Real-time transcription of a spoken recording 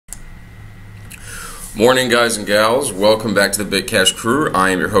Morning, guys and gals. Welcome back to the Big Cash Crew.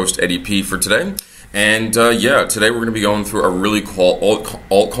 I am your host, Eddie P, for today. And today we're going to be going through a really cool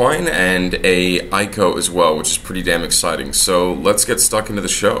altcoin and a ICO as well, which is pretty damn exciting. So let's get stuck into the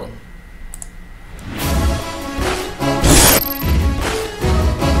show.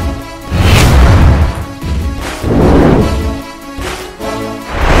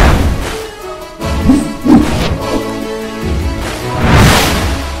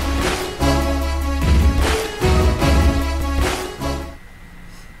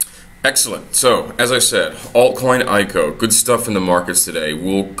 Excellent. So, as I said, altcoin ICO, good stuff in the markets today.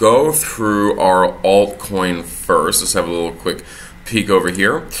 We'll go through our altcoin first. Let's have a little quick peek over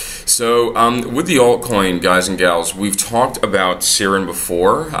here. So with the altcoin, guys and gals, we've talked about Sirin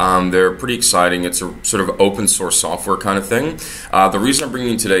before. They're pretty exciting. It's a sort of open source software kind of thing. The reason I'm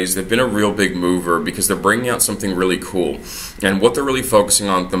bringing you today is they've been a real big mover because they're bringing out something really cool. And what they're really focusing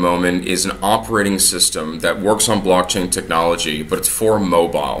on at the moment is an operating system that works on blockchain technology, but it's for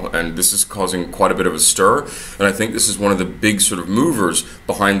mobile. And this is causing quite a bit of a stir. And I think this is one of the big sort of movers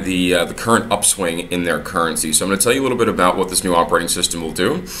behind the current upswing in their currency. So I'm going to tell you a little bit about what this new operating system will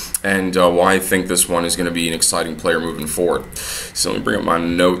do and why I think this one is going to be an exciting player moving forward. So let me bring up my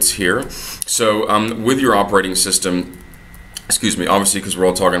notes here. So with your operating system, obviously because we're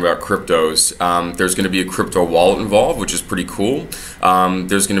all talking about cryptos, there's going to be a crypto wallet involved, which is pretty cool.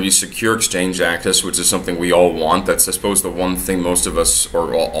 There's going to be secure exchange access, which is something we all want. That's, I suppose, the one thing most of us,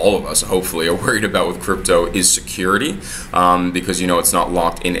 or all of us, hopefully, are worried about with crypto is security, because, you know, it's not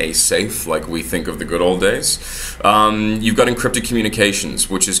locked in a safe like we think of the good old days. You've got encrypted communications,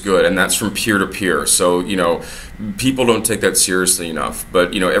 which is good, and that's from peer-to-peer. So, you know, people don't take that seriously enough.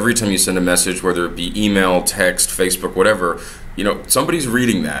 But, you know, every time you send a message, whether it be email, text, Facebook, whatever, you know, somebody's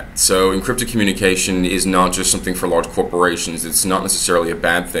reading that. So encrypted communication is not just something for large corporations. It's not necessarily a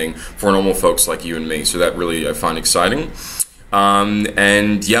bad thing for normal folks like you and me. So that really I find exciting.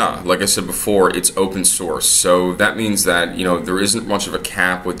 And yeah, like I said before, it's open source. So that means that, you know, there isn't much of a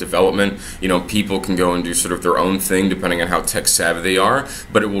cap with development. You know, people can go and do sort of their own thing depending on how tech savvy they are,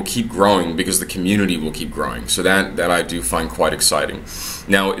 but it will keep growing because the community will keep growing. So that I do find quite exciting.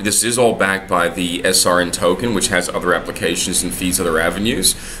 Now, this is all backed by the SRN token, which has other applications and feeds other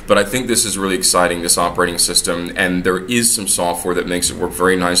avenues, but I think this is really exciting, this operating system, and there is some software that makes it work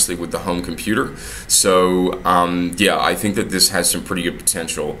very nicely with the home computer. So yeah, I think that this has some pretty good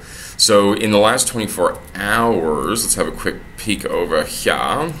potential. So in the last 24 hours, let's have a quick peek over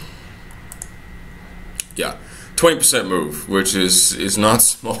here. Yeah, 20% move, which is not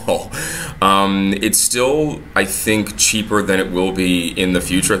small. It's still, I think, cheaper than it will be in the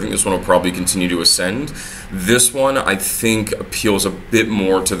future. I think this one will probably continue to ascend. This one, I think, appeals a bit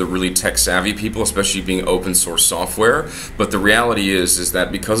more to the really tech-savvy people, especially being open source software. But the reality is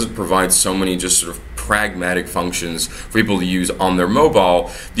that because it provides so many just sort of pragmatic functions for people to use on their mobile,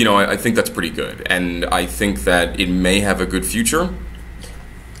 you know, I think that's pretty good. And I think that it may have a good future.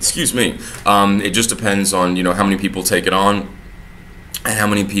 Excuse me. It just depends on, you know, how many people take it on and how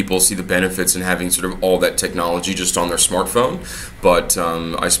many people see the benefits in having sort of all that technology just on their smartphone. But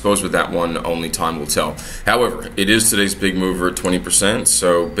I suppose with that one, only time will tell. However, it is today's big mover at 20%,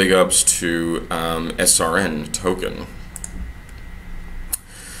 so big ups to SRN token.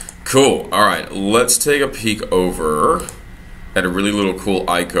 Cool. All right, let's take a peek over at a really little cool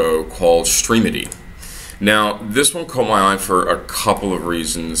ICO called Streamity. Now, this one caught my eye for a couple of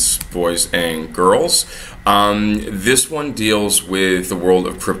reasons, boys and girls. This one deals with the world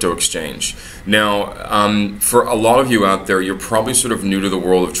of crypto exchange. Now, for a lot of you out there, you're probably sort of new to the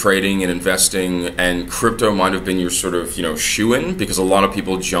world of trading and investing, and crypto might have been your sort of, you know, shoe-in, because a lot of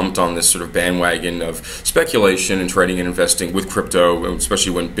people jumped on this sort of bandwagon of speculation and trading and investing with crypto,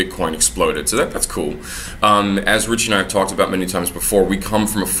 especially when Bitcoin exploded. So that's cool. As Richie and I have talked about many times before, we come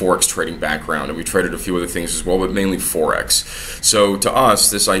from a Forex trading background, and we traded a few other things as well, but mainly Forex. So to us,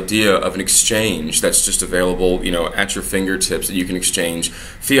 this idea of an exchange that's just available, you know, at your fingertips, that you can exchange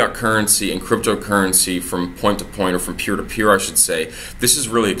fiat currency and cryptocurrency from point to point, or from peer to peer, I should say, this is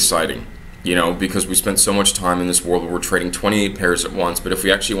really exciting. You know, because we spent so much time in this world where we're trading 28 pairs at once, but if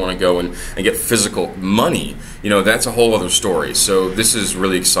we actually want to go and get physical money, you know, that's a whole other story. So this is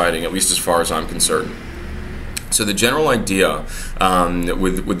really exciting, at least as far as I'm concerned. So the general idea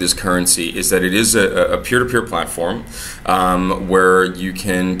with this currency is that it is a peer-to-peer platform where you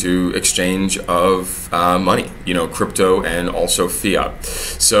can do exchange of money, crypto and also fiat.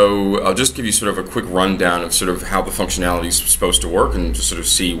 So I'll just give you sort of a quick rundown of sort of how the functionality is supposed to work and just sort of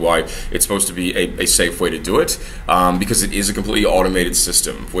see why it's supposed to be a safe way to do it, because it is a completely automated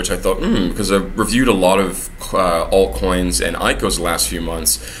system, which I thought, because I've reviewed a lot of altcoins and ICOs the last few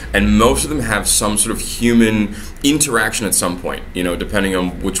months, and most of them have some sort of human interaction at some point, depending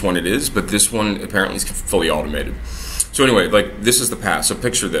on which one it is, but this one apparently is fully automated. So anyway, like, this is the path. So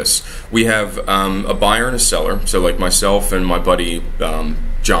picture this. We have a buyer and a seller, so like myself and my buddy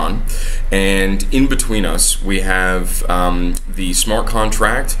John, and in between us we have the smart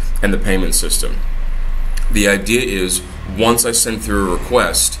contract and the payment system. The idea is, once I send through a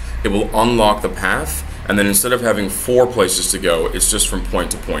request, it will unlock the path, and then instead of having 4 places to go, it's just from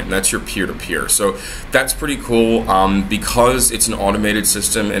point to point, and that's your peer-to-peer. So that's pretty cool because it's an automated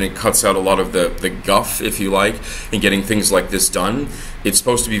system and it cuts out a lot of the guff, if you like, in getting things like this done. It's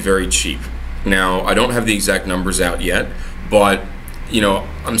supposed to be very cheap. Now, I don't have the exact numbers out yet, but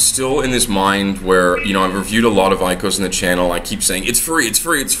I'm still in this mind where, I've reviewed a lot of ICOs in the channel. I keep saying, it's free, it's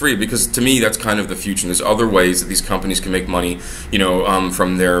free, it's free, because to me, that's kind of the future. And there's other ways that these companies can make money,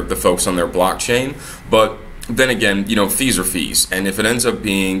 from the folks on their blockchain. But then again, fees are fees. And if it ends up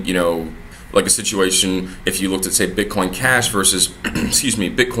being, like a situation, if you looked at, say, Bitcoin Cash versus, excuse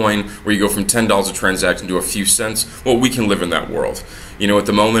me, Bitcoin, where you go from $10 a transaction to a few cents, well, we can live in that world. At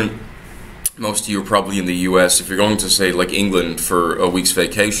the moment, most of you are probably in the US. If you're going to, say, like England for a week's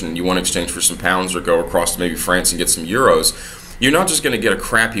vacation, you want to exchange for some pounds or go across to maybe France and get some euros, you're not just going to get a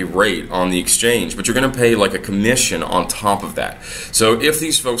crappy rate on the exchange, but you're going to pay like a commission on top of that. So if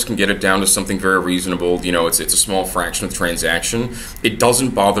these folks can get it down to something very reasonable, it's a small fraction of the transaction, it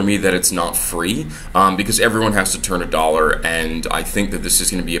doesn't bother me that it's not free, because everyone has to turn a dollar, and I think that this is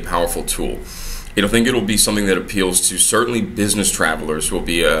going to be a powerful tool. I think it'll be something that appeals to certainly business travelers, will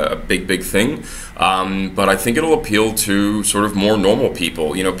be a big thing. But I think it'll appeal to sort of more normal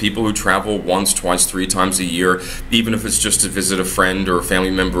people, people who travel once, twice, 3 times a year, even if it's just to visit a friend or a family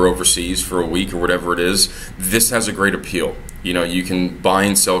member overseas for a week or whatever it is. This has a great appeal. You can buy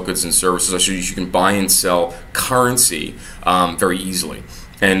and sell goods and services. Actually, you can buy and sell currency very easily.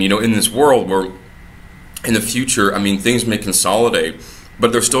 And, in this world where in the future, things may consolidate,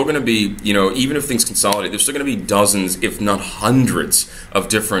 but there's still going to be, even if things consolidate, there's still going to be dozens, if not hundreds, of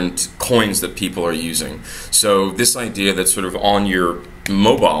different coins that people are using. So this idea that sort of on your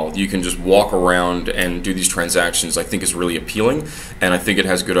mobile, you can just walk around and do these transactions, I think is really appealing, and I think it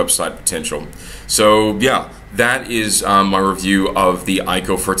has good upside potential. So yeah, that is my review of the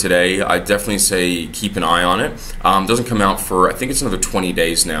ICO for today. I definitely say keep an eye on it. Doesn't come out for, I think it's another 20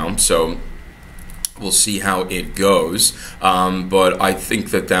 days now, so we'll see how it goes, but I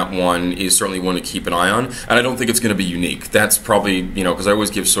think that one is certainly one to keep an eye on, and I don't think it's going to be unique. That's probably, because I always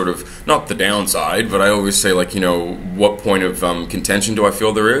give sort of, not the downside, but I always say, like, what point of contention do I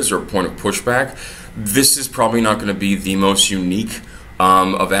feel there is, or point of pushback. This is probably not going to be the most unique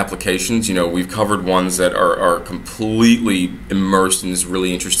of applications. We've covered ones that are completely immersed in this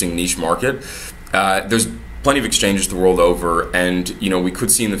really interesting niche market. There's plenty of exchanges the world over, and we could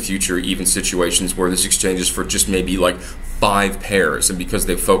see in the future even situations where this exchange is for just maybe like 5 pairs, and because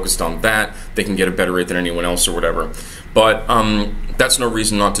they've focused on that, they can get a better rate than anyone else or whatever. But that's no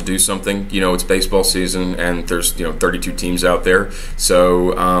reason not to do something. It's baseball season, and there's 32 teams out there,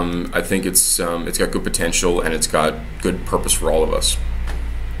 so I think it's got good potential, and it's got good purpose for all of us.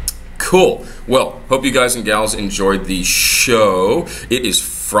 Cool. Well, hope you guys and gals enjoyed the show. It is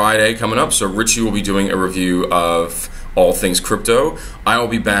Friday coming up, so Richie will be doing a review of all things crypto. I will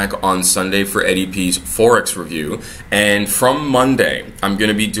be back on Sunday for Eddie P's Forex review, and from Monday, I'm going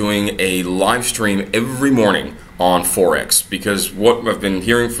to be doing a live stream every morning on Forex, because what I've been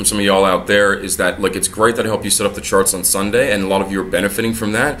hearing from some of y'all out there is that, like, it's great that I help you set up the charts on Sunday, and a lot of you are benefiting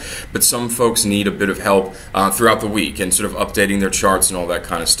from that, but some folks need a bit of help throughout the week and sort of updating their charts and all that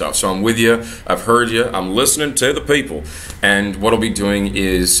kind of stuff. So I'm with you, I've heard you, I'm listening to the people, and what I'll be doing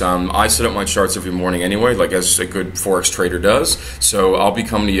is I set up my charts every morning anyway, like as a good Forex trader does, so I'll be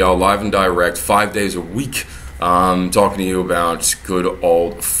coming to y'all live and direct 5 days a week, talking to you about good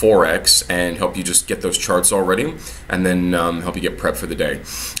old Forex, and help you just get those charts already, and then help you get prepped for the day.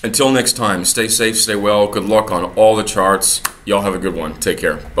 Until next time, stay safe, stay well, good luck on all the charts. Y'all have a good one. Take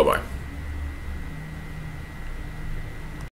care. Bye-bye.